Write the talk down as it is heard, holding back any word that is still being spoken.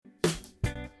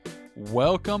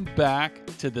Welcome back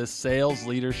to the Sales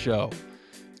Leader Show.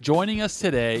 Joining us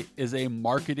today is a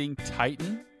marketing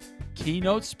titan,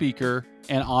 keynote speaker,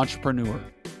 and entrepreneur.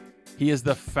 He is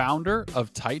the founder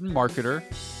of Titan Marketer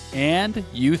and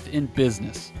Youth in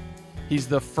Business. He's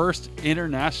the first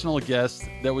international guest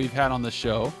that we've had on the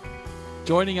show.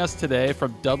 Joining us today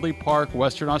from Dudley Park,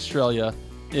 Western Australia,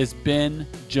 is Ben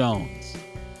Jones.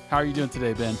 How are you doing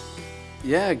today, Ben?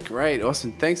 Yeah, great.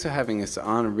 Awesome. Thanks for having us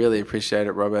on. I really appreciate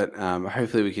it, Robert.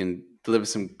 Hopefully we can deliver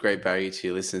some great value to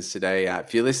your listeners today.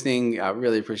 If you're listening, I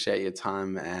really appreciate your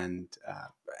time and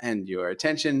your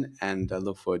attention, and I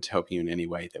look forward to helping you in any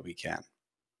way that we can.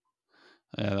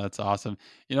 Yeah, that's awesome.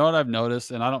 You know what I've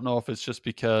noticed, and I don't know if it's just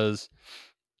because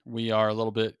we are a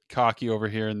little bit cocky over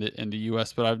here in the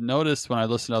US, but I've noticed when I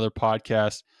listen to other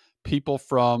podcasts, people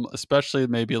from especially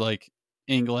maybe like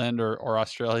England or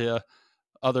Australia,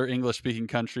 other English speaking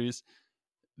countries,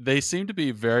 they seem to be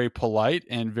very polite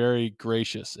and very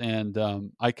gracious. And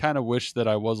I kind of wish that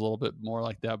I was a little bit more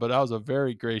like that, but that was a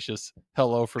very gracious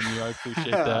hello from you. I appreciate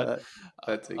that.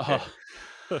 That's Uh,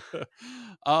 okay.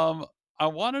 um, I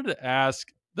wanted to ask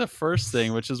the first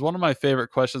thing, which is one of my favorite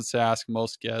questions to ask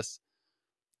most guests.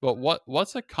 But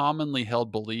what's a commonly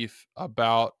held belief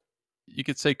about, you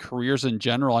could say, careers in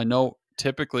general? I know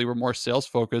typically we're more sales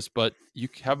focused, but you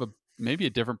have maybe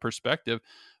a different perspective.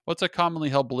 What's a commonly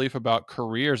held belief about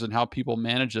careers and how people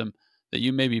manage them that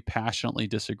you maybe passionately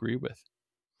disagree with?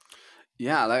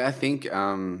 Yeah, I think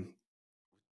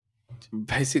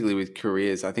basically with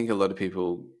careers, I think a lot of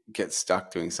people get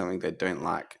stuck doing something they don't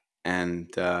like, and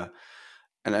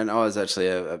then I was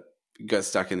actually got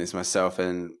stuck in this myself,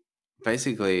 and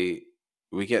basically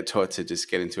we get taught to just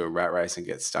get into a rat race and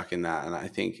get stuck in that, and I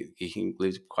think you can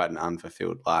live quite an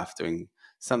unfulfilled life doing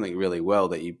something really well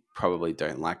that you probably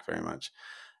don't like very much.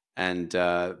 And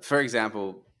for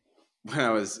example, when I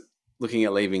was looking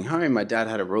at leaving home, my dad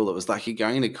had a rule that was like, you're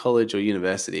going to college or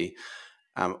university,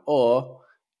 or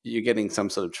you're getting some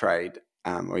sort of trade,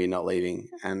 or you're not leaving.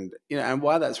 And and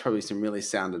while that's probably some really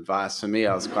sound advice, for me,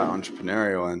 I was quite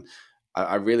entrepreneurial, and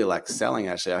I really like selling.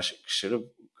 Actually, I should have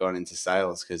gone into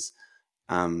sales because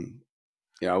um,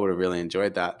 I would have really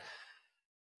enjoyed that.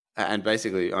 And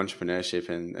basically, entrepreneurship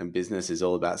and business is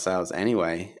all about sales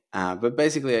anyway. But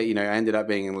basically, I ended up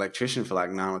being an electrician for like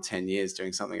 9 or 10 years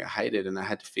doing something I hated, and I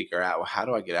had to figure out, well, how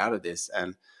do I get out of this?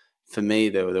 And for me,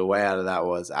 the way out of that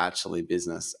was actually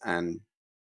business. And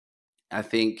I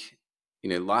think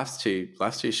life's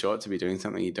too short to be doing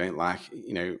something you don't like.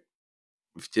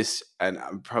 Just and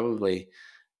I'm probably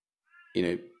you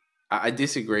know I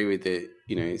disagree with it.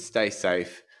 Stay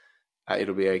safe.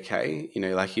 It'll be okay.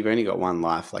 Like you've only got one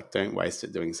life. Like don't waste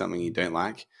it doing something you don't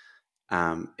like.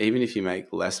 Even if you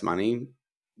make less money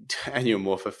and you're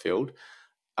more fulfilled,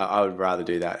 I would rather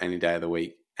do that any day of the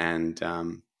week. And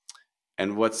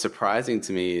what's surprising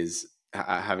to me is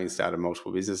having started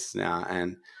multiple businesses now,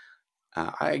 and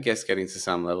I guess getting to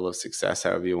some level of success,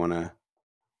 however you want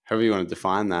to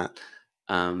define that.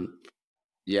 Um,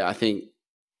 yeah, I think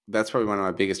that's probably one of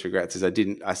my biggest regrets is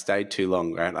I stayed too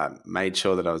long, right? I made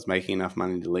sure that I was making enough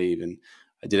money to leave, and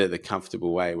I did it the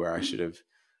comfortable way where I should have,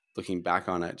 looking back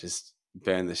on it, just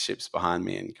burned the ships behind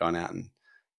me and gone out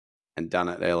and done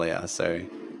it earlier. So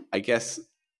I guess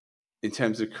in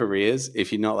terms of careers,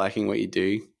 if you're not liking what you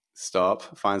do,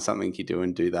 stop, find something you do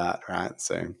and do that, right?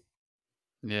 So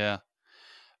Yeah.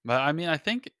 But I mean, I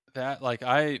think that like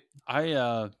I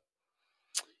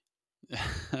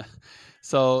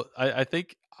so I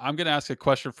think I'm going to ask a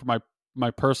question for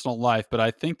my personal life, but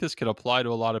I think this could apply to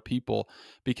a lot of people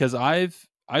because I've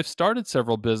started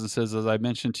several businesses, as I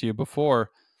mentioned to you before,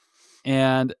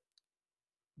 and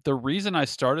the reason I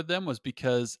started them was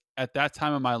because at that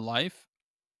time in my life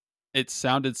it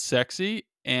sounded sexy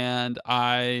and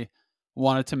I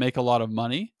wanted to make a lot of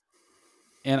money,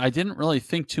 and I didn't really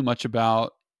think too much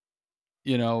about,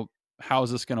 you know, how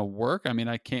is this going to work? I mean,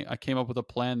 I came up with a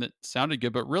plan that sounded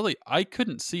good, but really I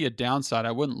couldn't see a downside.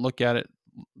 I wouldn't look at it,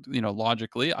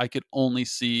 logically. I could only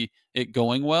see it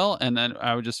going well, and then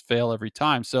I would just fail every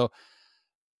time. So,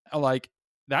 like,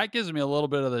 that gives me a little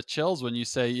bit of the chills when you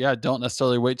say, yeah, don't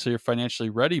necessarily wait till you're financially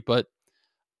ready,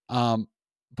 um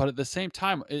but at the same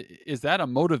time, is that a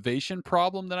motivation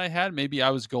problem that I had? Maybe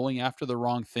I was going after the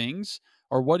wrong things,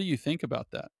 or what do you think about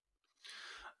that?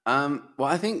 well,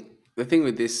 I think the thing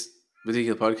with this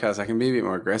particular podcast, I can be a bit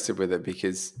more aggressive with it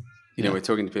because Yeah. we're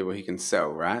talking to people who can sell,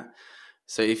 right?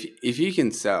 So if you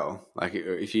can sell, like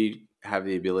if you have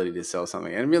the ability to sell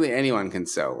something, and really anyone can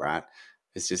sell, right?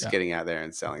 It's just Yeah. getting out there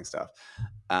and selling stuff.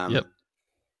 Yep.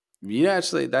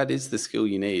 Actually, that is the skill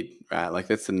you need, right? Like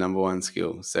that's the number one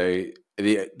skill. So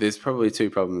there's probably two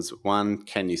problems. One,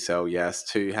 can you sell? Yes.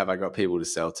 Two, have I got people to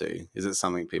sell to? Is it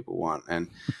something people want? And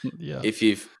Yeah. if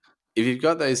you've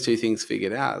got those two things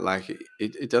figured out, like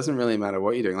it doesn't really matter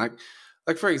what you're doing.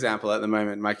 Like for example, at the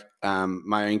moment,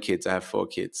 my own kids, I have four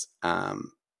kids.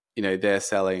 They're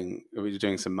selling. We're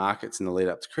doing some markets in the lead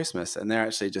up to Christmas, and they're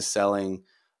actually just selling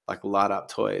like light up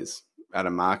toys at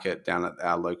a market down at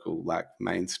our local like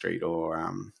main street or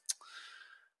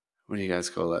what do you guys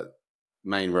call it?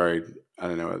 Main road. I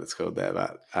don't know what it's called there,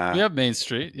 but We have Main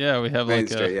Street. Yeah, we have Main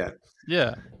like a Street. Yeah.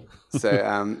 yeah.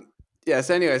 So yeah.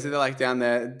 So anyway, so they're like down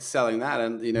there selling that,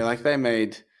 and like they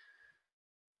made,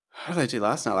 what did they do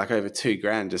last night? Like over 2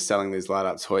 grand just selling these light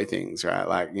up toy things, right?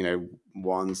 Like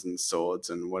wands and swords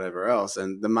and whatever else,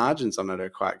 and the margins on it are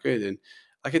quite good. And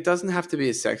like it doesn't have to be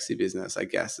a sexy business, I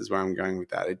guess, is where I'm going with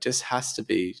that. It just has to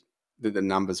be that the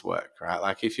numbers work, right?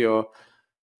 Like if you're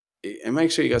and make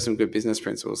sure you got some good business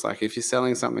principles. Like if you're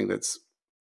selling something that's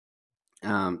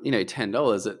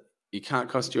 $10, it can't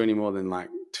cost you any more than like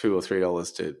 $2 or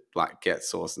 $3 to like get,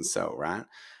 source, and sell, right?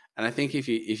 And I think if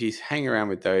you hang around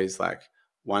with those like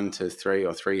 1 to 3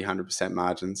 or 300%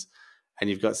 margins, and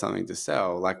you've got something to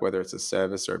sell, like whether it's a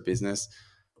service or a business,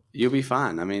 you'll be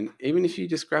fine. I mean, even if you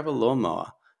just grab a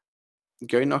lawnmower,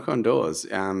 go knock on doors.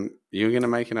 You're going to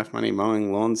make enough money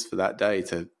mowing lawns for that day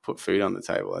to put food on the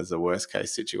table as a worst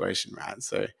case situation, right?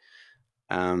 So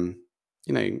um,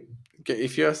 you know,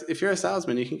 if you're a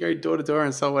salesman, you can go door to door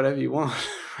and sell whatever you want.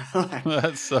 Like,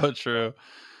 That's so true.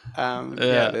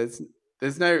 yeah, Yeah.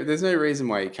 there's no reason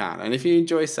why you can't. And if you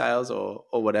enjoy sales or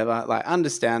whatever, like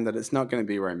understand that it's not going to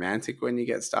be romantic when you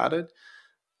get started.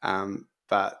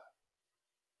 But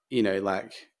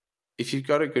like if you've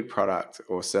got a good product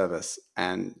or service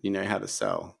and you know how to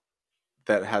sell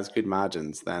that has good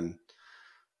margins, then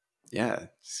yeah,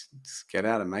 just get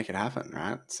out and make it happen,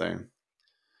 right? So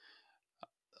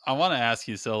I want to ask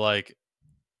you, so like,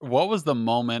 what was the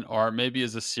moment, or maybe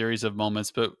it's a series of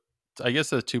moments, but I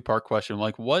guess a two-part question.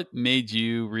 Like, what made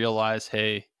you realize,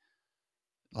 hey,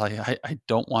 like I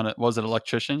don't want to, was it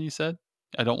electrician you said?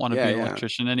 I don't want to yeah, be an yeah.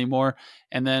 electrician anymore.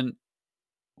 And then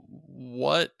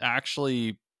what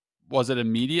actually, was it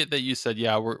immediate that you said,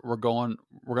 yeah, we're going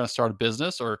to start a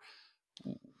business, or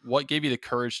what gave you the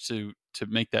courage to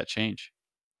make that change?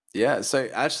 Yeah, so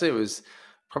actually it was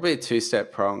probably a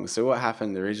two-step prong. So what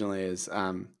happened originally is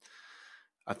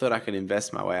I thought I could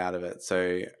invest my way out of it.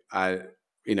 So I,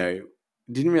 you know,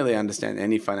 didn't really understand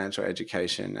any financial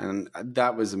education, and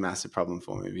that was a massive problem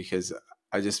for me because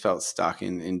I just felt stuck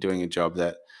in doing a job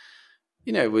that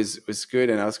was good,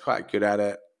 and I was quite good at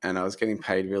it, and I was getting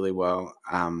paid really well.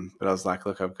 But I was like,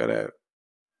 look, I've got to,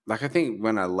 like, I think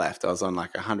when I left, I was on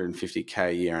like 150K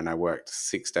a year, and I worked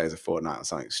 6 days a fortnight or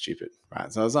something stupid,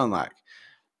 right? So I was on like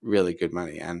really good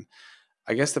money. And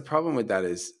I guess the problem with that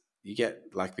is you get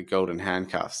like the golden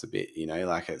handcuffs a bit,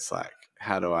 like it's like,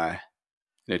 how do I,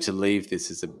 to leave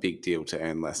this is a big deal to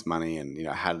earn less money. And,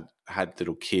 I had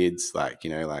little kids, like,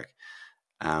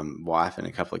 wife and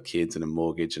a couple of kids and a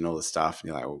mortgage and all the stuff. And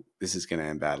you're like, well, this is going to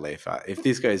end badly. If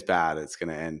this goes bad, it's going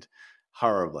to end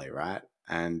horribly. Right.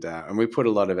 And we put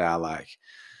a lot of our like,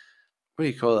 what do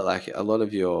you call it? Like a lot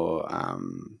of your,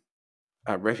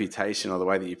 reputation or the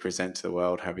way that you present to the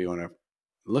world, however you want to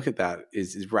look at that,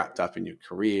 is wrapped up in your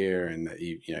career and that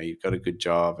you've got a good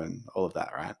job and all of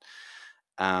that, right?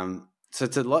 So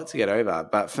it's a lot to get over.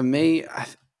 But for me,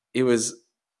 it was,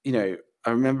 I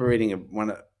remember reading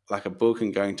like a book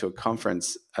and going to a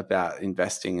conference about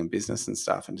investing in business and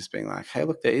stuff, and just being like, hey,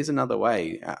 look, there is another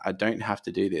way. I don't have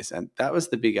to do this. And that was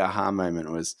the big aha moment.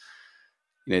 Was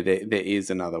there is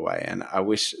another way. And I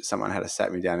wish someone had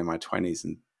sat me down in my 20s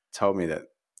and told me that,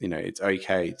 it's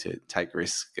okay to take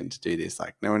risk and to do this.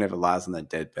 Like no one ever lies on their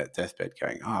deathbed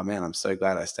going, oh man, I'm so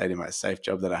glad I stayed in my safe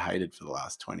job that I hated for the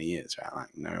last 20 years, right? Like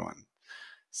no one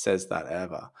says that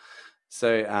ever.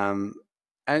 So,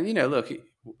 and look,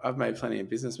 I've made plenty of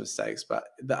business mistakes, but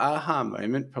the aha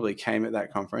moment probably came at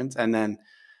that conference. And then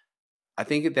I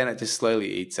think then it just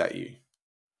slowly eats at you,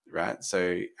 right?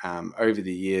 So over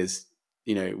the years,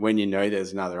 when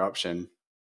there's another option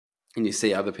and you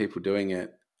see other people doing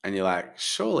it, and you're like,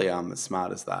 surely I'm as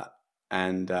smart as that.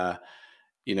 And,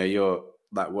 you're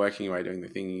like working away doing the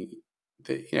thing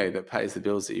that, that pays the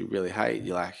bills that you really hate.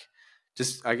 You're like,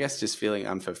 I guess just feeling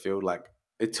unfulfilled. Like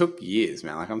it took years,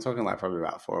 man. Like I'm talking like probably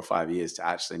about 4 or 5 years to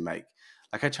actually make,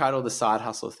 like I tried all the side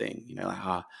hustle thing,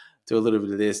 like, do a little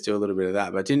bit of this, do a little bit of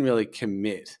that, but I didn't really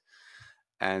commit.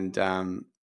 And, and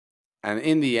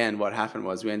in the end, what happened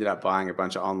was we ended up buying a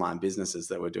bunch of online businesses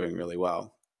that were doing really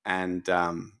well. And,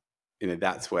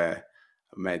 that's where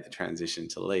I made the transition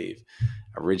to leave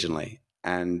originally.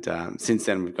 And since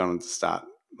then, we've gone on to start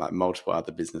like multiple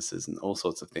other businesses and all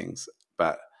sorts of things.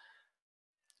 But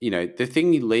the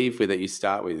thing you leave with that you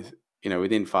start with,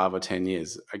 within 5 or 10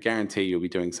 years, I guarantee you'll be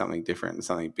doing something different and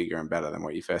something bigger and better than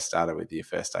what you first started with your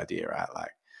first idea, right?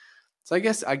 Like, so I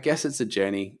guess it's a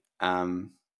journey.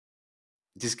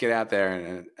 Just get out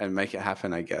there and make it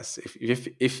happen. I guess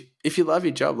if you love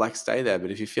your job, like stay there. But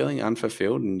if you're feeling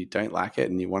unfulfilled and you don't like it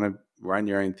and you want to run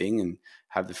your own thing and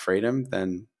have the freedom,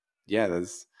 then yeah,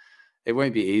 it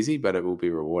won't be easy, but it will be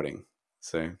rewarding.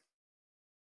 So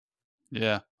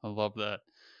Yeah, I love that.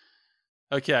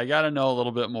 Okay, I got to know a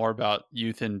little bit more about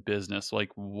youth in business. Like,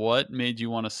 what made you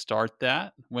want to start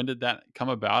that? When did that come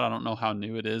about? I don't know how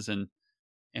new it is, and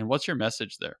what's your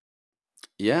message there?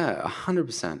 yeah,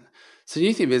 100%. So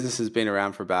Youth in Business has been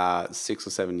around for about 6 or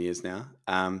 7 years now.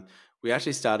 We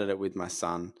actually started it with my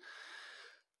son.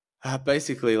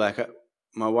 Basically, like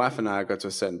my wife and I got to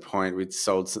a certain point. We'd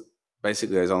sold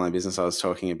basically those online business I was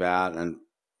talking about, and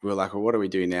we were like, "Well, what do we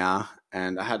do now?"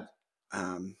 And I had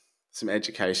some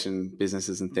education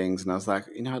businesses and things, and I was like,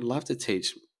 I'd love to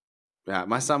teach.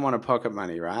 My son wanted pocket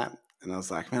money, right? And I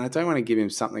was like, man, I don't want to give him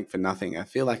something for nothing. I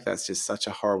feel like that's just such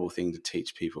a horrible thing to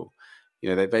teach people.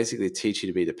 They basically teach you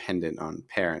to be dependent on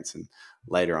parents and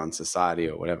later on society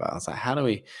or whatever. I was like, how do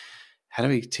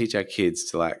we teach our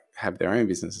kids to like have their own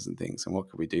businesses and things, and what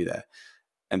could we do there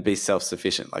and be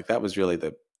self-sufficient? Like that was really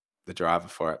the driver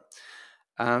for it.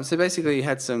 So basically, he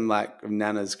had some like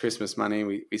Nana's Christmas money.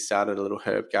 We started a little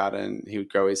herb garden. He would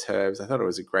grow his herbs. I thought it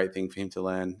was a great thing for him to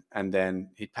learn. And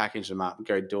then he'd package them up and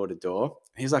go door to door.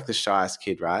 He's like the shyest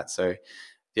kid, right? So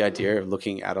the idea of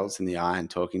looking adults in the eye and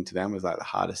talking to them was like the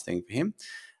hardest thing for him.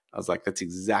 I was like, that's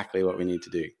exactly what we need to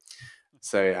do.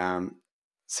 So,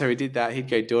 so we did that. He'd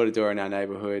go door to door in our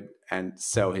neighborhood and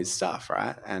sell his stuff,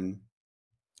 right? And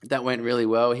that went really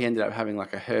well. He ended up having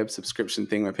like a herb subscription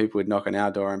thing where people would knock on our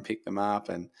door and pick them up,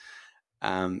 and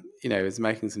he was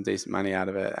making some decent money out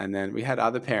of it. And then we had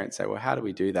other parents say, "Well, how do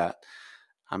we do that?"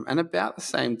 And about the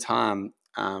same time,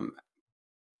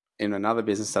 in another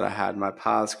business that I had, my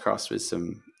paths crossed with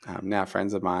some now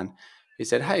friends of mine who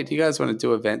said, "Hey, do you guys want to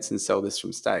do events and sell this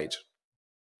from stage?"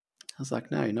 I was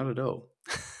like, "No, not at all."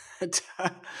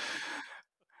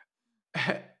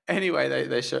 Anyway,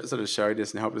 they sort of showed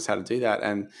us and helped us how to do that.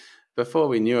 And before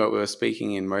we knew it, we were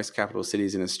speaking in most capital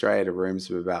cities in Australia to rooms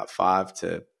of about 5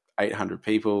 to 800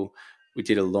 people. We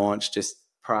did a launch just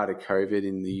prior to COVID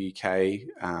in the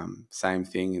UK. Same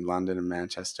thing in London and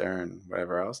Manchester and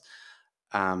whatever else.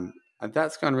 And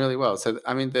that's gone really well. So,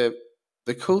 I mean, the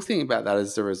cool thing about that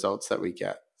is the results that we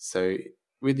get. So,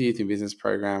 with the Youth in Business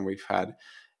program, we've had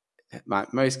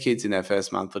most kids in their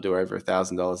first month will do over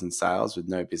 $1,000 in sales with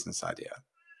no business idea,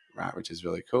 right? Which is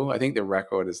really cool. I think the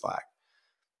record is like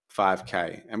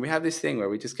 5K. And we have this thing where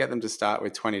we just get them to start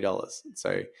with $20.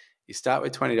 So you start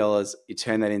with $20, you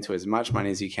turn that into as much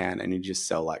money as you can, and you just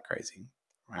sell like crazy,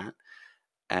 right?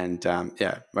 And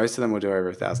yeah, most of them will do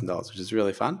over $1,000, which is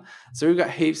really fun. So we've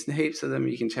got heaps and heaps of them.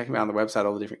 You can check them out on the website,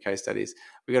 all the different case studies.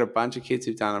 We've got a bunch of kids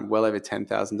who've done well over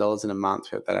 $10,000 in a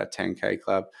month that our 10K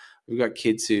club. We've got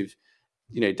kids who've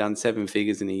done 7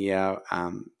 figures in a year.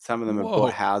 Some of them have bought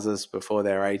Whoa. houses before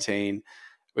they're 18.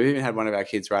 We've even had one of our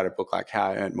kids write a book like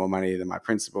How I Earned More Money Than My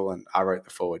Principal, and I wrote the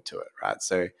forward to it, right?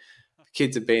 So the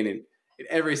kids have been in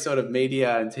every sort of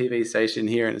media and TV station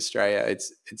here in Australia.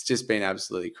 It's just been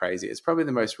absolutely crazy. It's probably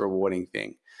the most rewarding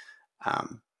thing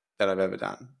that I've ever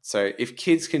done. So if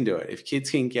kids can do it, if kids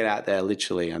can get out there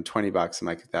literally on $20 and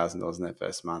make $1,000 in their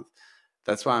first month,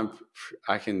 that's why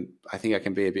I think I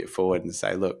can be a bit forward and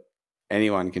say, look,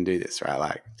 anyone can do this, right?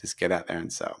 Like just get out there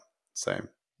and sell. So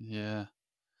Yeah,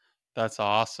 that's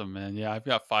awesome, man. Yeah, I've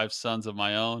got 5 sons of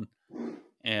my own,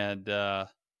 and,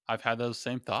 I've had those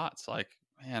same thoughts, like,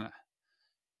 man,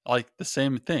 like, the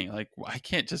same thing, like, I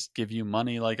can't just give you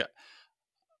money, like,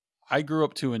 I grew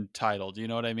up too entitled, you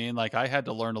know what I mean? Like, I had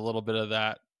to learn a little bit of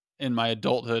that in my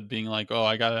adulthood being like, "Oh,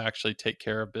 I gotta actually take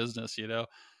care of business," you know?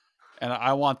 And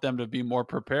I want them to be more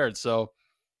prepared, so,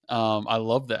 I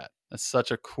love that. That's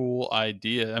such a cool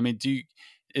idea. I mean,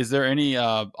 is there any,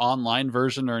 online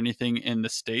version or anything in the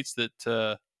States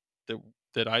that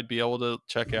that I'd be able to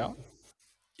check out?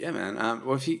 yeah, man.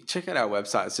 Well, if you check out our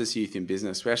website, it's just Youth in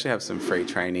Business. We actually have some free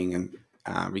training,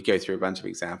 and we go through a bunch of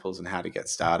examples on how to get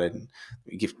started, and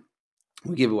we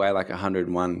give away like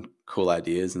 101 cool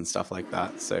ideas and stuff like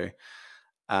that. So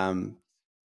um,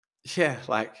 yeah,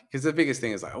 like because the biggest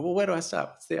thing is like, well, where do I start?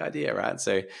 What's the idea, right?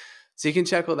 So you can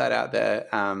check all that out there.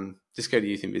 Just go to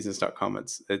youthinbusiness.com.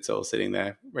 It's all sitting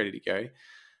there ready to go.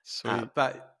 Sweet.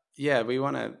 But yeah, we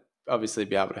want to obviously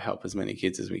be able to help as many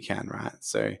kids as we can, right?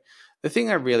 So the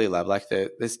thing I really love, like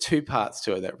there's two parts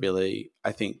to it that really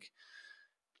I think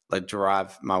like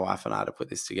drive my wife and I to put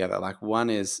this together. Like one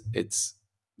is it's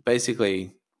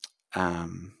basically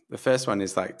the first one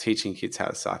is like teaching kids how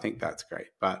to sew. I think that's great,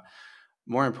 but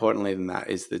more importantly than that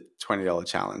is the $20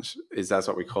 challenge. Is that's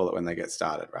what we call it when they get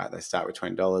started, right? They start with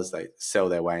 $20, they sell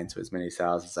their way into as many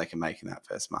sales as they can make in that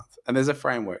first month, and there's a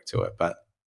framework to it. But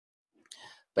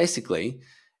basically,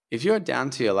 if you're down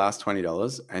to your last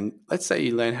 $20, and let's say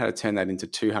you learn how to turn that into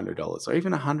 $200 or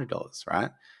even $100,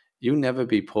 right? You'll never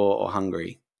be poor or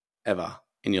hungry ever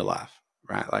in your life,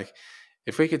 right? Like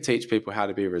if we could teach people how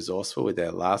to be resourceful with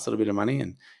their last little bit of money,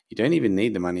 and you don't even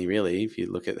need the money really, if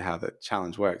you look at how the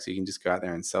challenge works, you can just go out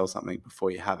there and sell something before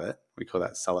you have it. We call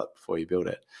that sell it before you build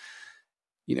it.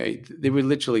 You know, they would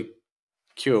literally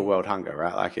cure world hunger,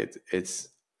 right? Like it's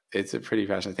a pretty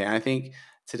passionate thing. I think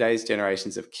today's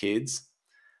generations of kids,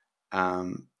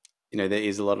 there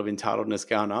is a lot of entitledness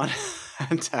going on.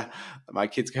 And my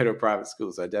kids go to a private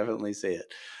school, so I definitely see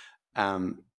it.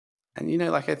 Um, and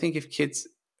like I think if kids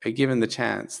are given the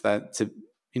chance that to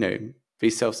be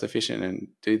self-sufficient and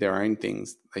do their own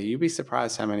things, like, you'd be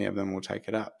surprised how many of them will take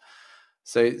it up.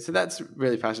 So that's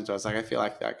really passionate to us. Like I feel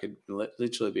like that could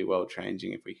literally be world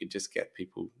changing if we could just get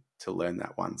people to learn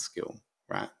that one skill,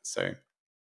 right? So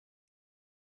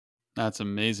That's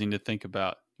amazing to think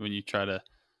about when you try to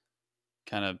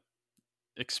kind of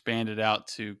expand it out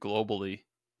to globally.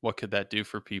 What could that do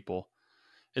for people?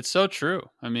 It's so true.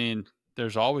 I mean,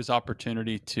 there's always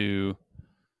opportunity to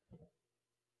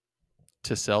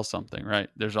sell something, right?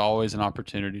 There's always an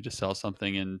opportunity to sell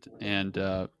something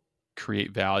and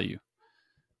create value.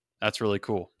 That's really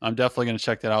cool. I'm definitely going to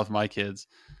check that out with my kids.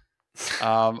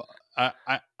 Um,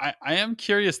 I am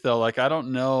curious though. Like, I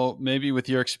don't know. Maybe with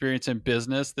your experience in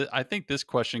business, that I think this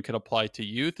question could apply to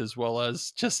youth as well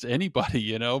as just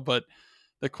anybody, But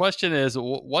the question is,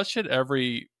 what should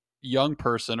every young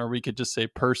person, or we could just say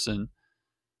person,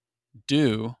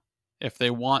 do if they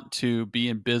want to be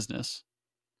in business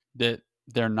that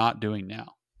they're not doing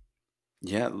now?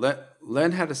 yeah,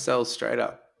 learn how to sell straight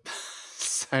up.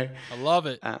 So I love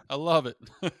it. uh, I love it.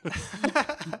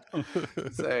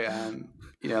 so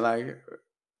like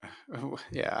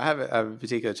yeah, I have a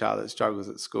particular child that struggles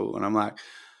at school, and I'm like,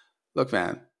 look,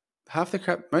 man,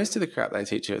 most of the crap they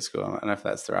teach you at school, I don't know if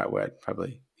that's the right word,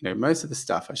 probably, most of the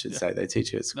stuff I should Yeah. say they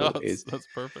teach you at No, school that's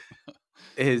perfect.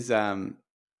 is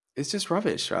it's just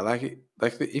rubbish, right?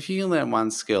 Like if you can learn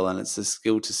one skill and it's a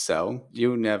skill to sell,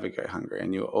 you'll never go hungry,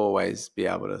 and you'll always be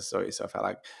able to sort yourself out.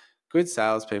 Like good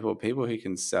salespeople, people who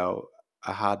can sell,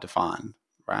 are hard to find,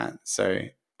 right? So,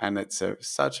 and it's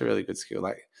such a really good skill.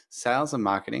 Like sales and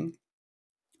marketing,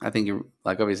 I think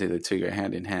like obviously the two go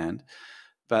hand in hand,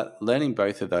 but learning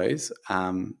both of those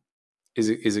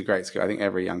is a great skill. I think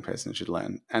every young person should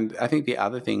learn. And I think the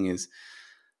other thing is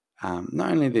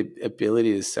not only the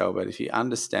ability to sell, but if you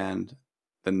understand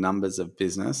the numbers of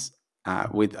business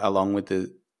with along with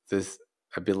the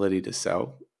ability to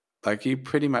sell, like you're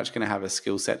pretty much going to have a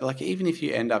skill set. Like even if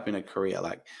you end up in a career,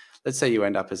 like let's say you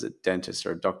end up as a dentist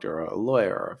or a doctor or a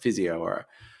lawyer or a physio or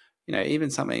even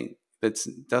something that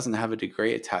doesn't have a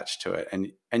degree attached to it,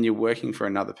 and you're working for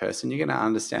another person, you're going to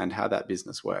understand how that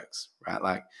business works, right?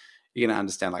 Like you're going to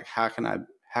understand like how can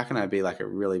I be like a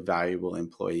really valuable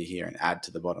employee here and add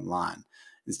to the bottom line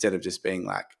instead of just being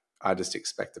like, I just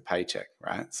expect a paycheck,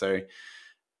 right? So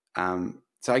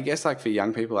I guess like for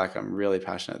young people, like I'm really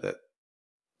passionate that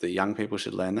the young people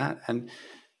should learn that, and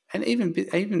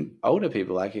even older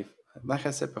people, like if like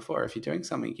I said before, if you're doing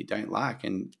something you don't like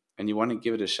and you want to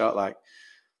give it a shot, like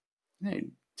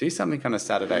do something on a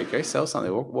Saturday, go sell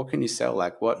something. What can you sell?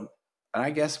 Like what? And I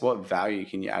guess what value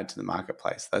can you add to the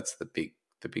marketplace? That's the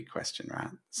big question,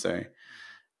 right? So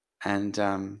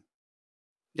and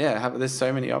yeah, there's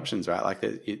so many options, right? Like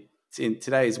it's in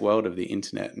today's world of the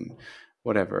internet and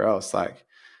whatever else, like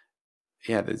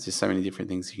yeah, there's just so many different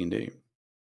things you can do.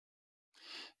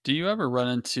 Do you ever run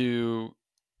into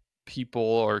people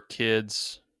or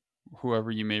kids,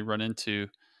 whoever you may run into,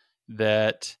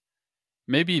 that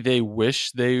maybe they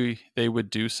wish they would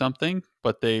do something,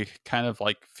 but they kind of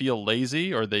like feel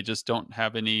lazy or they just don't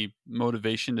have any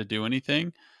motivation to do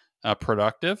anything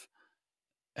productive?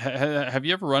 Have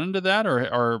you ever run into that, or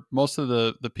are most of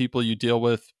the people you deal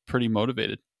with pretty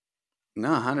motivated?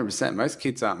 No, 100%. Most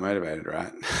kids aren't motivated,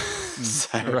 right? Mm,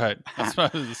 So right, that's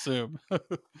what I would assume.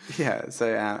 yeah,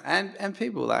 so and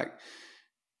people like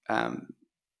um,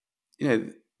 you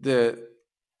know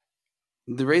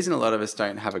the reason a lot of us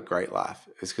don't have a great life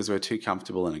is because we're too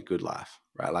comfortable in a good life,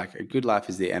 right? Like a good life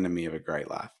is the enemy of a great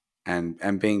life, and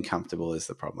being comfortable is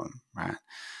the problem, right?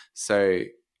 So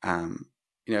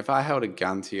if I held a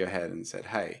gun to your head and said,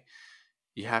 "Hey,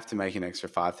 you have to make an extra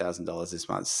 $5,000 this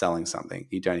month selling something.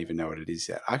 You don't even know what it is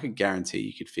yet. I could guarantee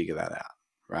you could figure that out,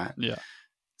 right? Yeah.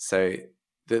 So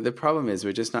the problem is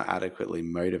we're just not adequately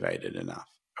motivated enough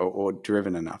or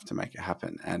driven enough to make it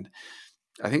happen. And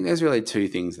I think there's really two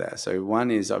things there. So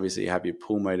one is obviously you have your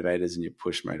pull motivators and your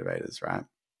push motivators, right?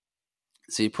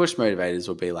 So your push motivators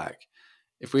will be like,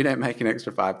 if we don't make an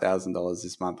extra $5,000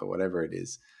 this month or whatever it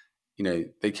is,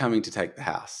 they're coming to take the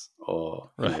house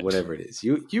or, Right. whatever it is.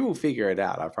 You will figure it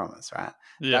out, I promise, right?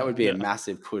 That Yeah. would be a Yeah.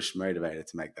 massive push motivator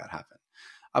to make that happen.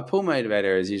 A pull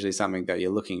motivator is usually something that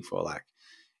you're looking for, like,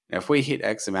 if we hit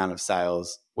X amount of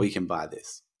sales, we can buy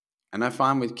this. And I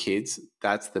find with kids,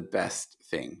 that's the best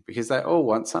thing because they all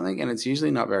want something and it's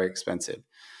usually not very expensive.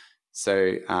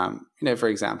 So, for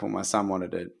example, my son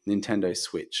wanted a Nintendo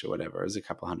Switch or whatever. It was a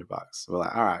couple $100. So we're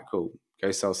like, all right, cool.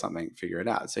 Go sell something, figure it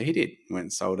out. So he did. Went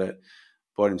and sold it,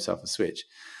 bought himself a Switch.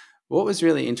 What was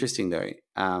really interesting though,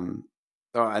 and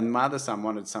my other son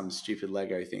wanted some stupid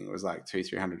Lego thing. It was like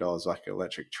 $200-300, like an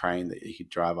electric train that he could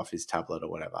drive off his tablet or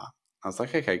whatever. I was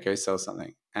like, okay, go sell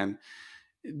something. And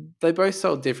they both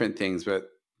sold different things, but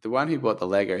the one who bought the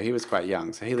Lego, he was quite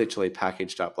young. So he literally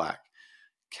packaged up like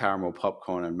caramel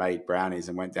popcorn and made brownies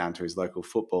and went down to his local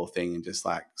football thing and just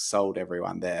like sold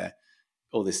everyone there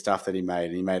all this stuff that he made.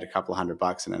 And he made a couple of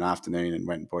 $100 in an afternoon and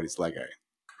went and bought his Lego,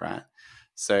 right?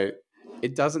 So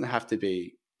it doesn't have to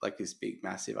be like this big,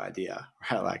 massive idea,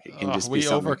 right? Like it can just be We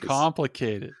something as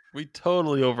overcomplicate it. We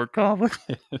totally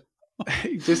overcomplicate it.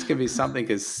 it just can be something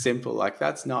as simple. Like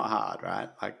that's not hard, right?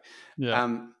 Like, Yeah.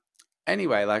 um,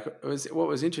 anyway, like what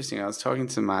was interesting. I was talking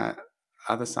to my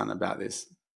other son about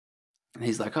this, and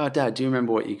he's like, "Oh, Dad, do you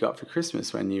remember what you got for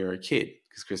Christmas when you were a kid?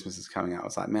 Because Christmas is coming up." I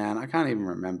was like, "Man, I can't even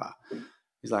remember."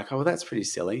 He's like, "Oh, well, that's pretty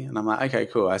silly." And I'm like, "Okay,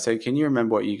 cool." I said, "Can you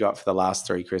remember what you got for the last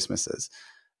 3 Christmases?"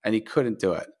 And he couldn't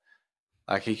do it.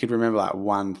 Like he could remember like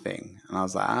one thing, and I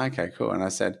was like, "Okay, cool." And I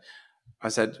said,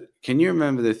 "Can you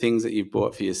remember the things that you've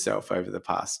bought for yourself over the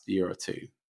past year or two?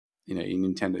 Your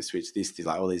Nintendo Switch, this,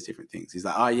 like all these different things." He's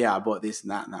like, "Oh yeah, I bought this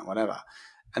and that, whatever."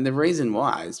 And the reason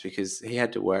why is because he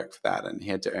had to work for that and he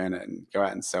had to earn it and go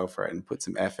out and sell for it and put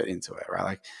some effort into it, right?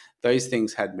 Like those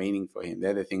things had meaning for him.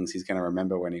 They're the things he's going to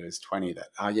remember when he was 20 that,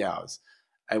 oh yeah, I was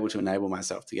able to enable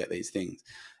myself to get these things.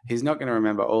 He's not going to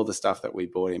remember all the stuff that we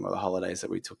bought him or the holidays that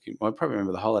we took him. Well, I'll probably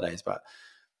remember the holidays, but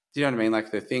do you know what I mean?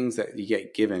 Like the things that you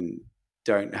get given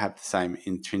don't have the same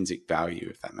intrinsic value,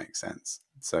 if that makes sense.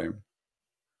 So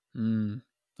Mm,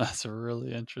 that's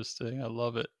really interesting. I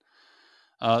love it.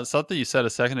 Something you said a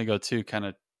second ago too kind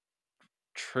of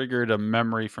triggered a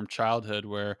memory from childhood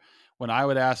where when I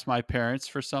would ask my parents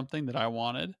for something that I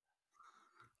wanted,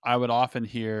 I would often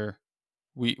hear,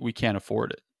 "We can't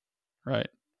afford it." Right?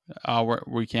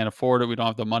 We can't afford it. We don't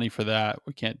have the money for that.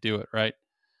 We can't do it. Right?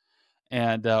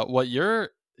 And what you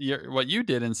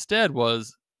did instead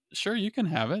was, sure, you can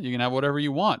have it. You can have whatever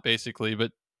you want, basically.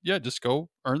 But yeah, just go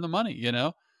earn the money.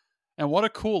 And what a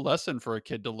cool lesson for a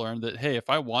kid to learn that, hey, if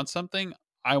I want something,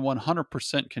 I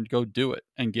 100% can go do it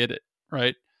and get it,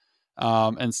 right?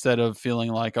 Instead of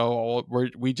feeling like, oh,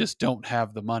 we just don't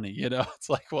have the money. It's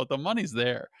like, well, the money's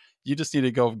there. You just need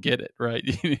to go get it, right?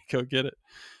 You need to go get it.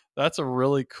 That's a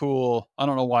really cool. I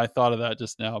don't know why I thought of that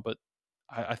just now, but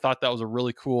I thought that was a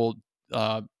really cool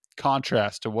uh,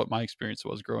 contrast to what my experience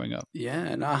was growing up.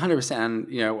 yeah, no, 100%.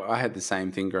 And I had the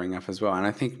same thing growing up as well. And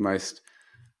I think most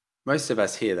of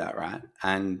us hear that, right?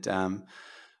 And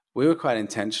we were quite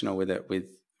intentional with it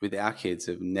with our kids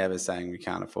of never saying we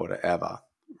can't afford it ever,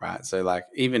 right? So like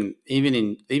even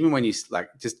when you like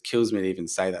just kills me to even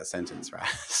say that sentence, right?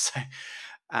 So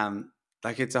um,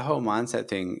 like it's a whole mindset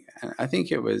thing. And I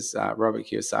think it was Robert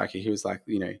Kiyosaki. He was like,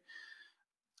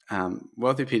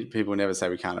 wealthy people never say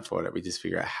we can't afford it. We just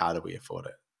figure out how do we afford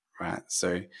it, right?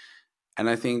 So, and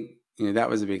I think that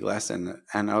was a big lesson.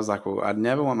 And I was like, well, I'd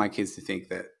never want my kids to think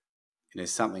that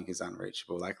something is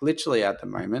unreachable. Like literally at the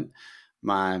moment,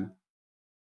 my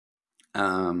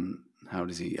how old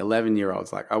is he?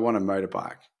 11-year-old's like, I want a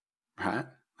motorbike, right?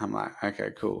 I'm like,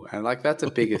 okay, cool. And like that's a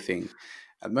bigger thing.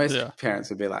 Yeah, Most parents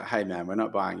would be like, hey man, we're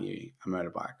not buying you a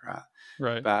motorbike, right?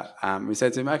 right. But we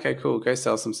said to him, okay, cool, go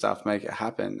sell some stuff, make it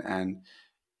happen. And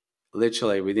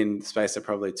literally within the space of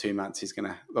probably 2 months,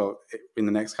 well, in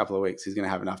the next couple of weeks, he's gonna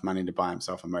have enough money to buy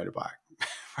himself a motorbike.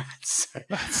 Right. So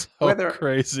That's so whether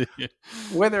crazy.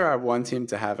 whether I want him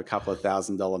to have a couple of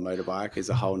 $1,000 motorbike is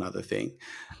a whole nother thing.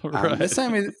 The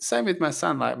Right. same with my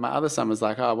son. Like my other son was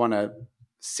like, "Oh, I want a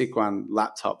sick one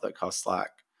laptop that costs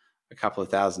like a couple of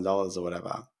 $1,000s or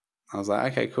whatever." I was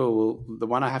like, "Okay, cool. Well, the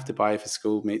one I have to buy for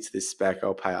school meets this spec.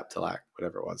 I'll pay up to like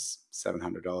whatever it was,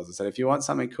 $700." I said, "If you want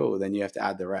something cool, then you have to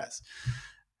add the rest."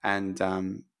 And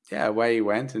yeah, away he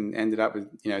went and ended up with,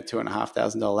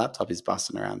 $2,500 laptop he's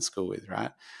busting around school with,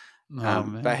 right? Oh But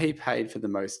man. he paid for the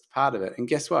most part of it. And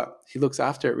guess what? He looks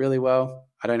after it really well.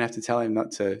 I don't have to tell him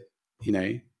not to, you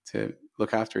know, to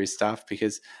look after his stuff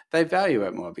because they value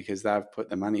it more because they've put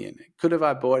the money in it. Could have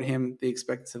I bought him the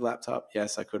expensive laptop?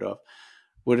 Yes, I could have.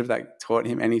 Would have that taught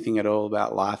him anything at all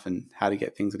about life and how to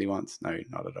get things that he wants? No,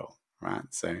 not at all. Right.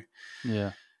 So,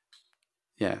 Yeah.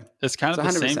 yeah. It's kind of So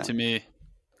the same 100%. to me.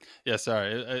 Yeah,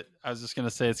 sorry. I was just gonna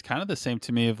say it's kind of the same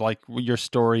to me of like your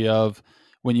story of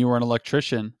when you were an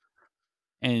electrician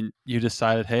and you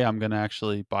decided, hey, I'm gonna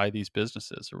actually buy these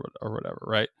businesses or whatever,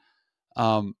 right?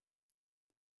 Um,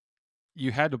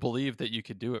 you had to believe that you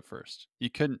could do it first. You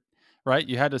couldn't, right?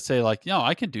 You had to say like, no,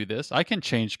 I can do this. I can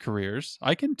change careers.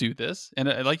 I can do this. And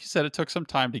like you said, it took some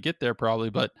time to get there, probably,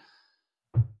 but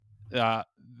uh,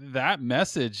 that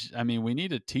message. I mean, we need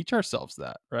to teach ourselves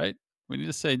that, right? We need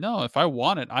to say, no, if I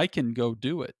want it, I can go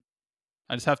do it.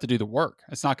 I just have to do the work.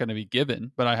 It's not going to be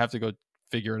given, but I have to go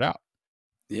figure it out.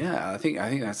 Yeah, I think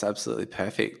that's absolutely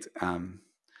perfect.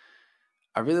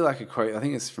 I really like a quote. I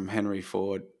think it's from Henry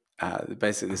Ford. That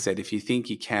basically said, "If you think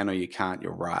you can or you can't,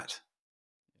 you're right."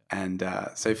 And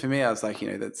so for me, I was like,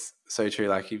 that's so true.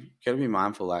 Like you've got to be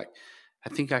mindful. Like, I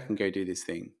think I can go do this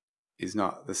thing is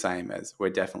not the same as we're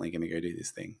definitely going to go do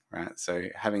this thing, right? So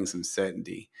having some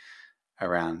certainty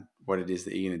around what it is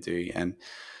that you're going to do, and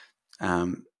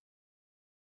um,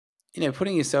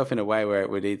 putting yourself in a way where it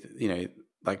would either,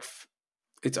 like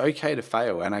it's okay to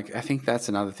fail. And I think that's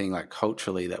another thing, like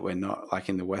culturally, that we're not, like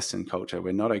in the Western culture,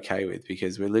 we're not okay with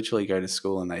because we literally go to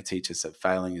school and they teach us that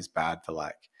failing is bad for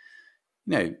like,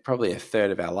 probably a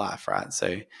third of our life, right?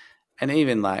 So, and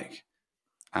even like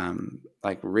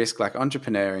risk, like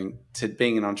entrepreneuring to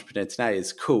being an entrepreneur today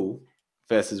is cool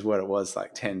versus what it was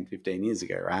like 10, 15 years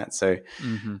ago, right? So,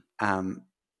 Hmm. um,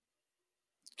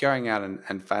 going out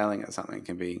and failing at something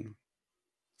can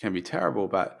be terrible,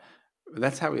 but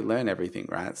that's how we learn everything,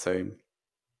 right? So,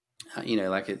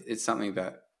 like it's something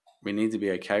that we need to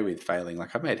be okay with failing.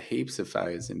 Like I've made heaps of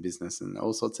failures in business and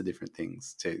all sorts of different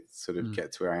things to sort of Mm.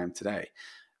 get to where I am today.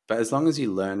 But as long as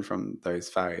you learn from those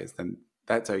failures, then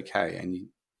that's okay. And you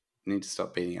need to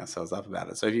stop beating ourselves up about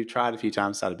it. So if you've tried a few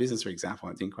times to start a business, for example,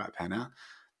 and it didn't quite pan out,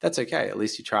 that's okay. At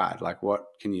least you tried. Like what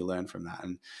can you learn from that?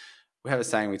 And we have a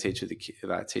saying we teach with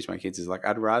that I teach my kids is like,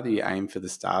 I'd rather you aim for the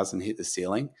stars and hit the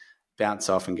ceiling, bounce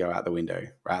off and go out the window,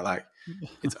 right? Like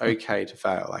it's okay to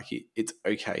fail. Like it's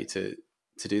okay to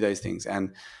do those things.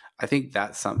 And I think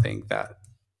that's something that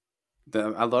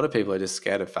a lot of people are just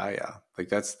scared of failure. Like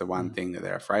that's the one Mm. thing that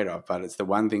they're afraid of, but it's the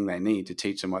one thing they need to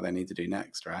teach them what they need to do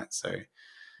next, right? So,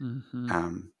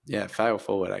 Hmm. yeah, fail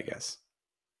forward, I guess.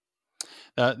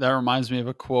 That reminds me of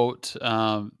a quote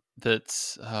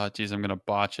that's geez, I'm gonna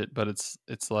botch it, but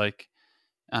it's like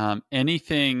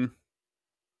anything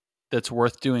that's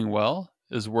worth doing well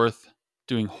is worth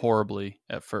doing horribly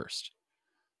at first,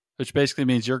 which basically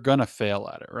means you're gonna fail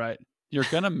at it, right? You're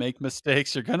gonna make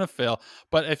mistakes, you're gonna fail,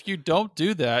 but if you don't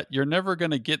do that, you're never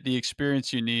gonna get the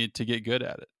experience you need to get good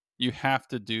at it. You have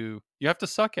to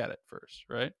suck at it first,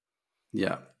 right?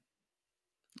 Yeah,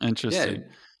 yeah, Interesting.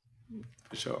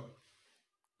 for sure.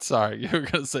 Sorry, you were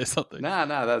gonna say something. No,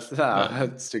 no, that's no. Uh, I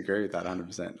just agree with that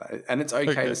 100%. And it's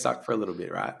okay to okay. suck for a little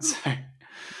bit, right? So,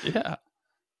 Yeah.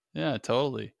 Yeah,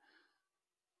 totally.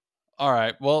 All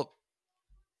right. Well,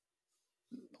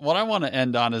 what I want to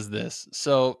end on is this.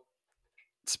 So,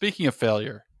 speaking of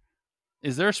failure,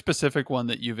 is there a specific one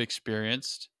that you've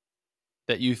experienced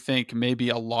that you think maybe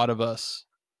a lot of us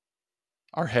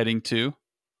are heading to?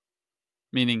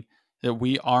 Meaning that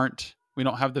we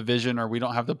don't have the vision or we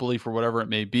don't have the belief or whatever it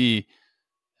may be.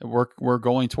 We're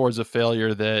going towards a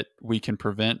failure that we can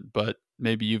prevent, but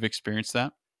maybe you've experienced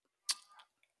that.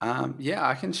 yeah,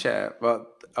 I can share. Well,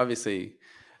 obviously,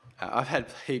 I've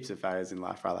had heaps of failures in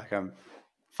life, right? Like I'm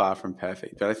far from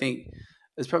perfect, but I think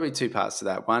there's probably two parts to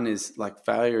that. One is like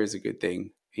failure is a good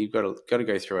thing. You've got to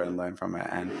go through it and learn from it,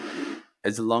 and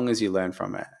as long as you learn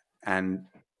from it, and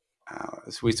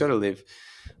so we sort of live.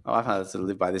 My wife and I sort of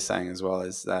live by this saying as well,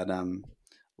 is that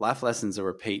life lessons are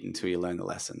repeat until you learn the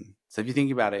lesson. So if you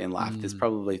think about it in life, there's Mm.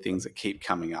 probably things that keep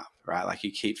coming up, right? Like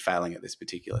you keep failing at this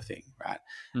particular thing, right?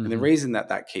 And the Mhm. reason that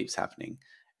that keeps happening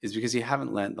is because you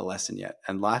haven't learned the lesson yet.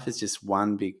 And life is just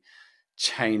one big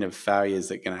chain of failures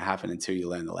that are going to happen until you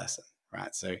learn the lesson,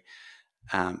 right? So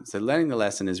learning the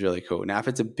lesson is really cool. Now, if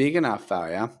it's a big enough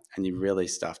failure and you really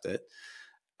stuffed it,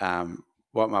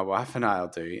 what my wife and I'll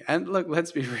do, and look,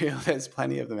 let's be real, there's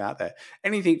plenty of them out there.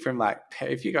 Anything from like,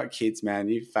 if you got kids, man,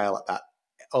 you fail at that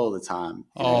all the time.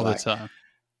 All the Like time.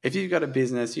 if you've got a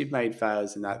business, you've made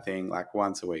failures in that thing like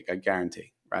once a week, I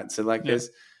guarantee, right? So like Yeah.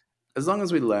 as long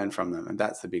as we learn from them, and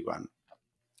that's the big one.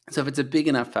 So if it's a big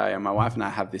enough failure, my wife and I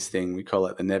have this thing, we call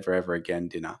it the never ever again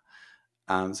dinner.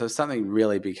 So if something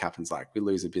really big happens, like we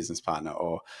lose a business partner,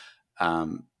 or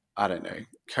I don't know,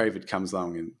 COVID comes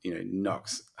along and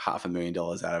knocks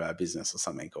 $500,000 out of our business or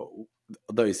something, or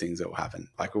those things that will happen.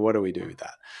 Like, what do we do with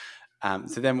that?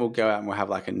 So then we'll go out and we'll have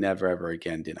like a never ever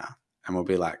again dinner, and we'll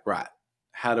be like, right,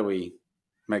 how do we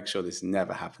make sure this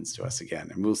never happens to us again?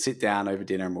 And we'll sit down over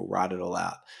dinner and we'll write it all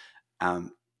out.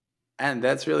 Um, and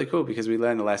that's really cool because we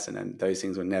learned a lesson, and those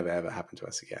things will never ever happen to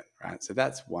us again, right? So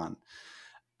that's one.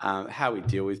 How we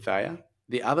deal with failure.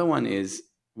 The other one is,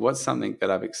 what's something that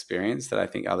I've experienced that I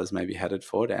think others may be headed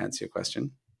for, to answer your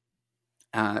question.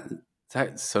 Uh,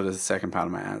 that's sort of the second part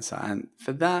of my answer. And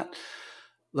for that,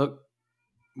 look,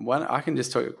 one, I can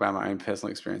just talk about my own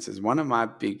personal experiences. One of my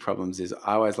big problems is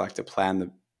I always like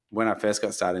to when I first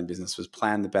got started in business, was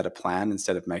plan the better plan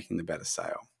instead of making the better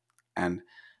sale. And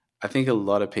I think a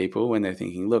lot of people, when they're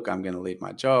thinking, look, I'm going to leave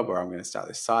my job, or I'm going to start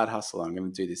this side hustle, or I'm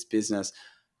going to do this business,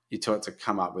 you're taught to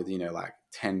come up with, like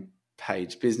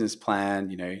 10-page business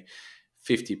plan,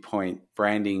 50-point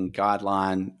branding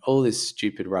guideline, all this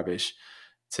stupid rubbish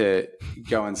to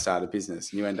go and start a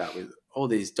business. And you end up with all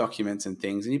these documents and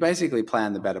things, and you basically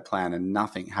plan the better plan and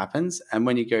nothing happens. And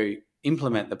when you go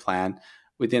implement the plan,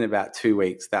 within about 2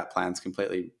 weeks, that plan's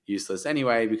completely useless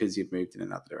anyway, because you've moved in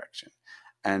another direction.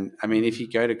 And I mean, if you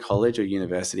go to college or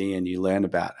university and you learn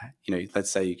about, let's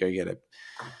say you go get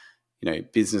a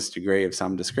business degree of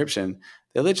some description,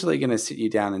 they're literally going to sit you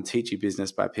down and teach you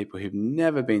business by people who've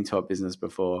never been taught business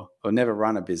before, or never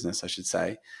run a business, I should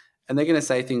say. And they're going to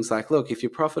say things like, look, if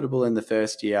you're profitable in the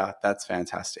first year, that's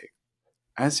fantastic.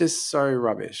 And it's just so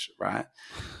rubbish, right?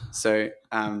 So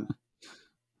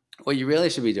what you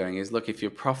really should be doing is, look, if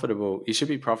you're profitable, you should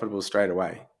be profitable straight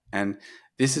away. And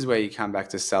this is where you come back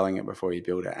to selling it before you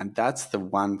build it. And that's the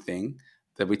one thing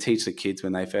that we teach the kids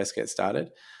when they first get started.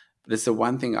 But it's the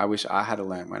one thing I wish I had to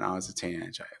learn when I was a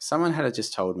teenager. If someone had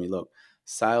just told me, look,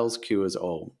 sales cures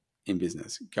all in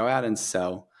business. Go out and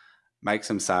sell, make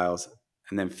some sales,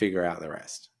 and then figure out the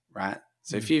rest, right?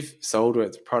 So if you've sold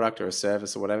a product or a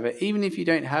service or whatever, even if you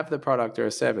don't have the product or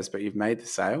a service, but you've made the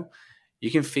sale,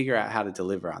 you can figure out how to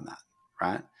deliver on that,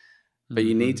 right? But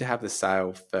you need Mm-hmm. to have the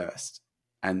sale first.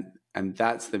 And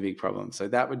that's the big problem. So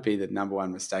that would be the number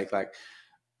one mistake. Like,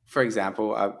 for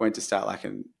example, I went to start like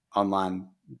an online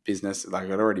business. Like,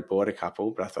 I'd already bought a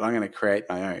couple, but I thought, I'm going to create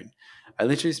my own. I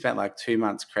literally spent like 2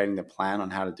 months creating the plan on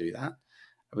how to do that.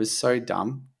 It was so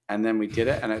dumb. And then we did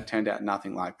it, and it turned out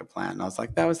nothing like the plan. And I was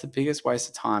like, that was the biggest waste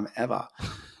of time ever.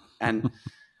 And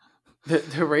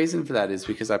the reason for that is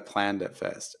because I planned it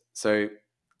first. So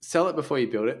sell it before you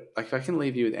build it. Like, if I can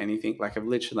leave you with anything, like, I've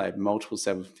literally had multiple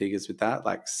seven figures with that.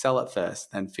 Like, sell it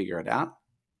first, then figure it out.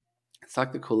 It's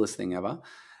like the coolest thing ever.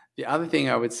 The other thing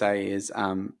I would say is,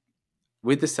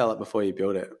 with the sell it before you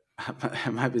build it,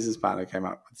 my business partner came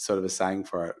up with sort of a saying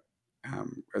for it,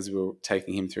 as we were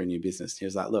taking him through a new business. He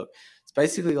was like, look, it's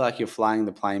basically like you're flying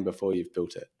the plane before you've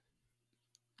built it.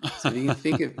 So if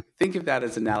you can think of that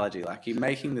as an analogy, like you're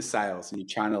making the sails and you're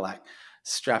trying to like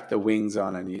strap the wings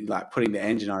on, and you're like putting the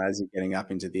engine on as you're getting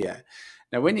up into the air.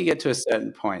 Now, when you get to a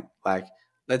certain point, like,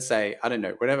 let's say, I don't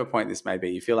know, whatever point this may be,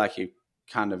 you feel like you're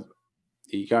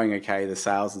going okay, the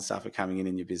sales and stuff are coming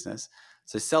in your business.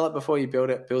 So sell it before you build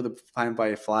it, build the plane by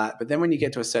your flight. But then when you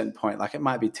get to a certain point, like, it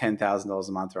might be $10,000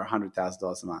 a month or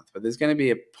 $100,000 a month, but there's going to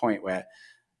be a point where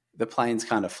the plane's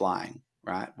kind of flying,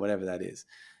 right? Whatever that is.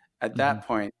 At Mm-hmm. that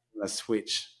point, you must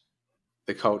switch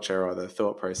the culture or the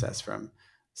thought process from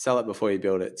sell it before you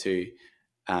build it to,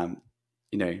 um,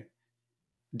 you know,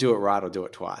 do it right or do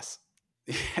it twice.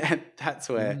 And that's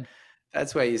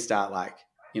where you start, like,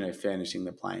 furnishing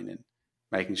the plane and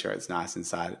making sure it's nice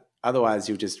inside. Otherwise,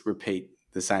 you'll just repeat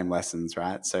the same lessons,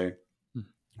 right? So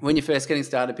when you're first getting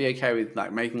started, be okay with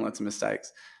like making lots of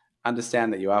mistakes.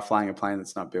 Understand that you are flying a plane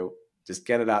that's not built. Just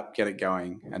get it up, get it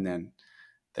going, and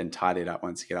then tidy it up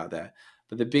once you get out there.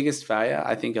 But the biggest failure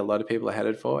I think a lot of people are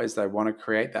headed for is they want to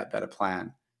create that better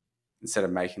plan instead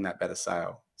of making that better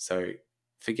sale. So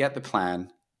forget the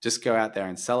plan. Just go out there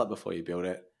and sell it before you build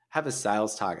it. Have a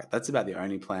sales target. That's about the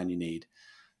only plan you need,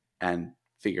 and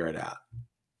figure it out.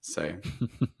 So,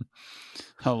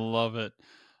 I love it.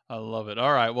 I love it.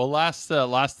 All right. Well, last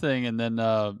thing, and then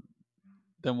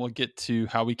we'll get to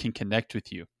how we can connect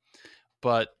with you.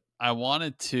 But I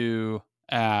wanted to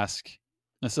ask.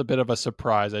 This is a bit of a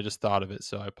surprise. I just thought of it,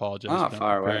 so I apologize for not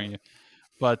far away. preparing you.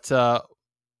 But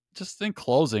just in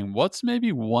closing, what's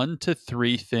maybe 1 to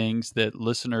 3 things that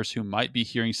listeners who might be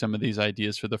hearing some of these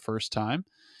ideas for the first time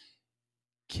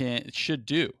should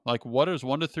do? Like, what is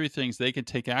 1 to 3 things they can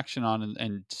take action on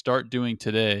and start doing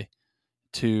today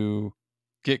to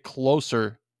get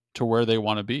closer to where they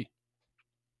want to be?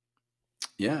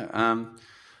 Yeah.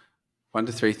 1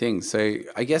 to 3 things. So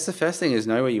I guess the first thing is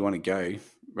know where you want to go,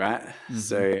 right? Hmm.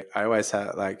 So I always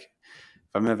have like,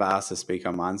 if I'm ever asked to speak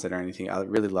on mindset or anything, I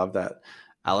really love that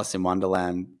Alice in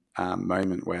Wonderland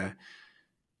moment where,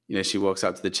 she walks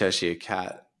up to the Cheshire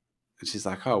Cat and she's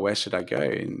like, "Oh, where should I go?"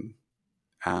 And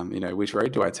which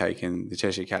road do I take? And the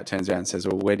Cheshire Cat turns around and says,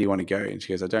 "Well, where do you want to go?" And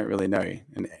she goes, "I don't really know."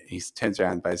 And he turns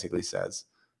around and basically says,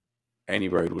 "Any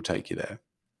road will take you there,"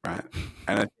 right?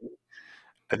 And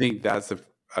I think that's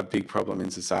a big problem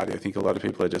in society. I think a lot of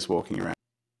people are just walking around.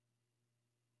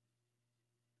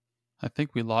 I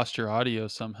think we lost your audio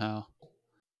somehow.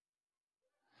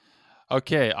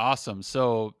 Okay, awesome.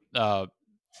 So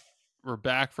we're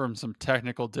back from some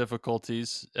technical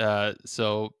difficulties.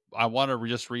 So I want to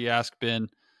just re-ask Ben.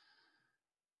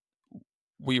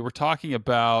 We were talking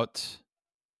about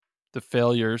the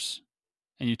failures,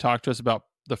 and you talked to us about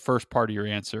the first part of your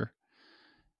answer.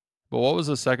 But what was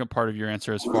the second part of your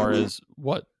answer as far as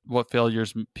what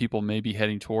failures people may be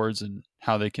heading towards and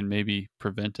how they can maybe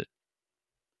prevent it?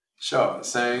 Sure.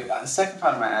 So the second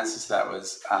part of my answer to that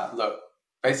was, look,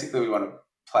 basically we want to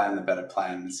plan the better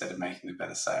plan instead of making the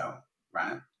better sale,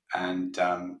 right? And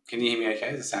can you hear me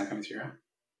okay? Is the sound coming through right?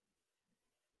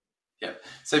 Yeah.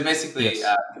 So basically,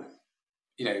 Yes.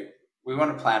 you know, we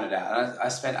want to plan it out. And I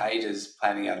spent ages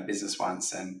planning out a business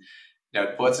once, and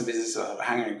bought some business, so I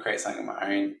hang on and create something on my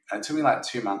own. And it took me like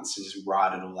 2 months to just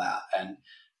write it all out. And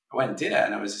I went and did it,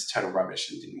 and it was just total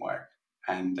rubbish and didn't work.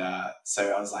 And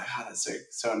so I was like, oh, that's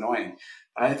so annoying.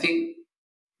 But I think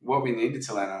what we needed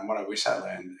to learn, and what I wish I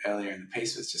learned earlier in the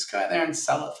piece, was just go out there and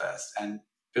sell it first and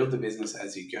build the business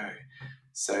as you go.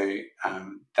 So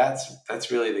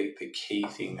that's really the key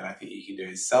thing that I think you can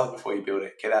do is sell it before you build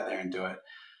it. Get out there and do it,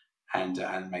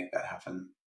 and make that happen.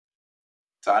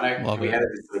 So I know Love we it.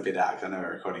 edited this a little bit out because I know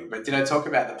we're recording, but did I talk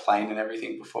about the plane and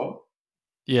everything before?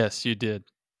 Yes, you did.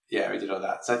 Yeah, we did all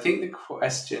that. So I think the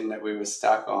question that we were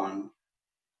stuck on,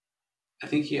 I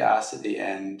think you asked at the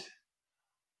end,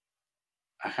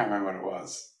 I can't remember what it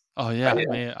was. Oh yeah, But I yeah,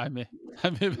 may I may I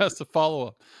may have asked a follow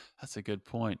up. That's a good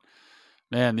point.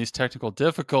 Man, these technical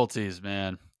difficulties,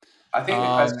 man. I think the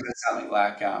question Um is something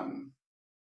like,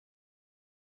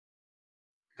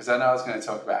 because I know I was going to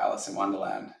talk about Alice in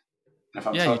Wonderland. And if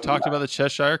I'm yeah, you talking talked about, about the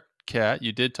Cheshire cat.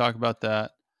 You did talk about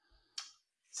that.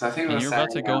 so I think we And were you're saying,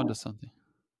 about to go into something.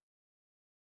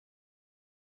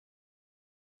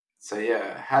 so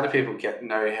yeah, how do people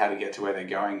know how to get to where they're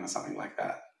going or something like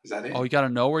that? Is that Oh, it? you got to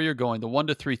know where you're going. The 1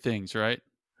 to 3 things, right?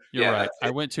 You're Yeah, right. that's I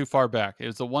it. went too far back. It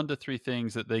was the 1 to 3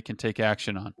 things that they can take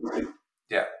action on.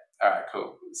 Yeah. All right,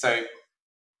 cool. So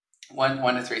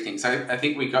one to three things. So I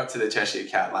think we got to the Cheshire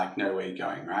Cat, like know where you're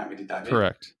going, right? We did that bit.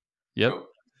 Correct. Yep. Cool.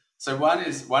 So one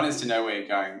is to know where you're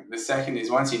going. The second is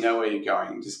once you know where you're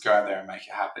going, just go out there and make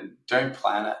it happen. Don't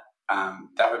plan it.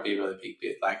 That would be a really big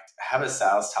bit. Like have a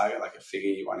sales target, like a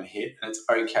figure you want to hit, and it's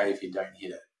okay if you don't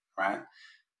hit it, right?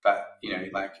 But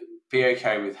like be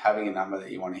okay with having a number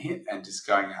that you want to hit and just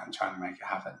going out and trying to make it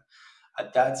happen.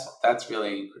 That's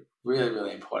really really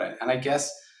really important. And I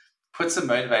guess put some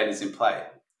motivators in play.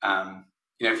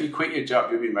 If you quit your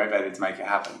job, you'll be motivated to make it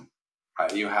happen.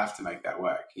 Right? You have to make that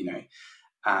work.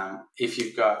 If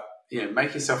you've got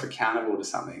make yourself accountable to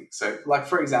something. So, like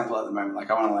for example, at the moment, like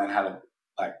I want to learn how to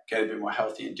like get a bit more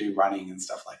healthy and do running and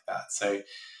stuff like that. So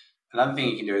another thing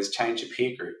you can do is change your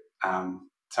peer group.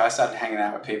 So I started hanging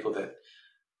out with people that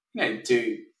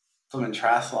do flipping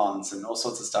triathlons and all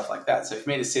sorts of stuff like that. So for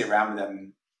me to sit around with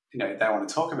them, and, they want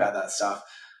to talk about that stuff.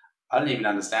 I don't even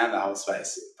understand the whole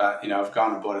space, but I've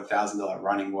gone and bought $1,000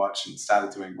 running watch and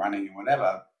started doing running and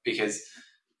whatever because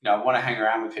I want to hang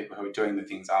around with people who are doing the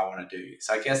things I want to do.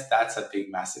 So I guess that's a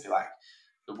big, massive like.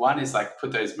 The one is like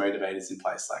put those motivators in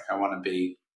place. Like I want to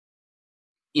be,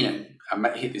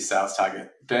 hit this sales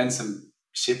target, burn some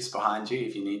ships behind you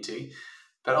if you need to,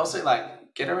 but also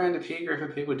like get around a peer group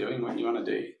of people doing what you want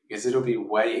to do because it'll be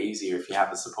way easier if you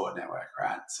have a support network,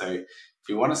 right? So if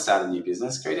you want to start a new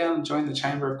business, go down and join the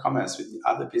Chamber of Commerce with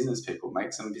other business people,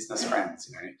 make some business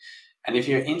friends. And if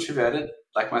you're introverted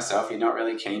like myself, you're not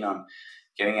really keen on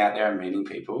getting out there and meeting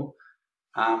people.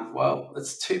 Well,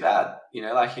 it's too bad.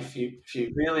 Like if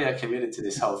you really are committed to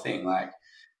this whole thing, like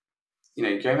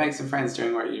go make some friends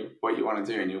doing what you want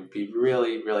to do, and you'll be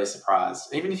really, really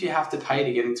surprised. Even if you have to pay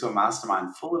to get into a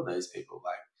mastermind full of those people,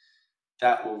 like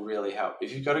that will really help.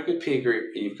 If you've got a good peer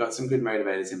group and you've got some good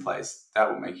motivators in place, that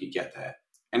will make you get there.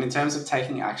 And in terms of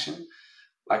taking action,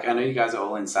 like I know you guys are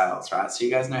all in sales, right? So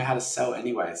you guys know how to sell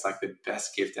anyway. It's like the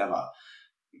best gift ever.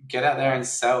 Get out there and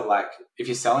sell. Like if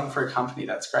you're selling for a company,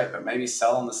 that's great, but maybe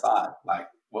sell on the side. Like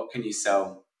what can you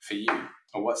sell for you,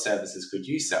 or what services could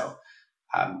you sell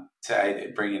to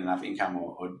either bring in enough income,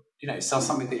 or sell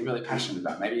something that you're really passionate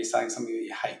about. Maybe you're selling something that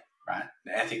you hate, right?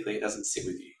 And ethically, it doesn't sit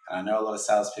with you. And I know a lot of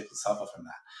salespeople suffer from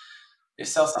that. You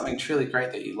sell something truly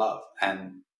great that you love,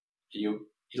 and you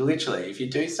literally, if you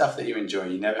do stuff that you enjoy,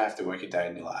 you never have to work a day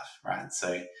in your life, right?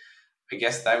 So I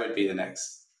guess that would be the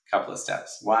next couple of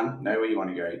steps. One, know where you want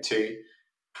to go. Two,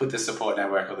 put the support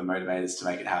network or the motivators to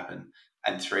make it happen.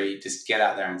 And three, just get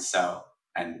out there and sell,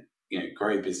 and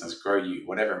grow your business, grow you,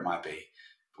 whatever it might be.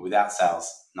 But without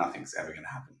sales, nothing's ever going to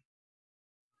happen.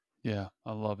 Yeah,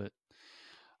 I love it.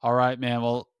 All right, man.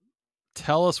 Well,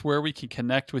 tell us where we can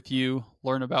connect with you,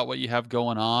 learn about what you have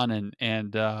going on,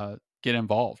 and get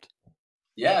involved.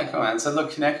 Yeah, cool, man. So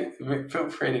look, feel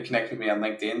free to connect with me on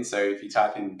LinkedIn. So if you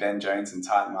type in Ben Jones and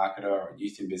type marketer or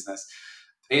youth in business,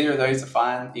 either of those are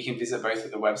fine. You can visit both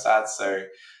of the websites. So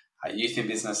Youth in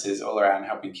Business is all around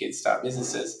helping kids start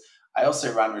businesses. I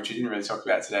also run, which we didn't really talk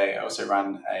about today, I also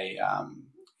run a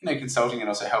consulting and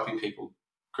also helping people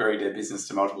grow their business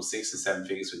to multiple 6 or 7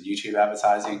 figures with YouTube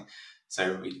advertising.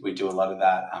 So we do a lot of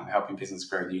that, helping business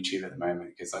grow YouTube at the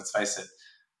moment, because let's face it,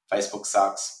 Facebook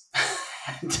sucks.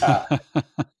 and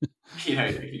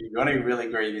if you want to really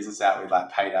grow your business out with like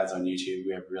paid ads on YouTube,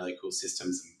 we have really cool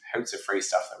systems and heaps of free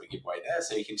stuff that we give away there.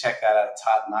 So you can check that out at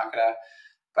Tart Marketer.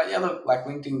 But yeah, look, like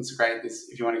LinkedIn's great.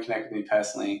 If you want to connect with me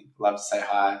personally, love to say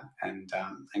hi and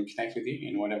connect with you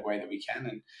in whatever way that we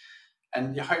can.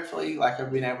 And hopefully, like,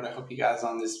 I've been able to help you guys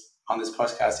on this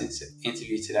podcast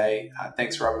interview today.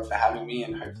 Thanks, Robert, for having me,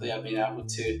 and hopefully I've been able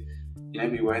to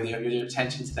be worthy of your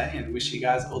attention today. And wish you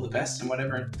guys all the best in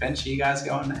whatever adventure you guys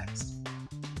go on next.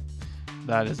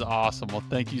 That is awesome. Well,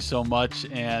 thank you so much.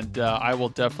 And I will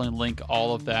definitely link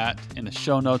all of that in the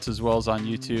show notes as well as on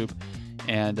YouTube.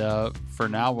 And for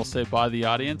now, we'll say bye to the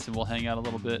audience, and we'll hang out a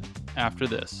little bit after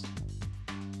this.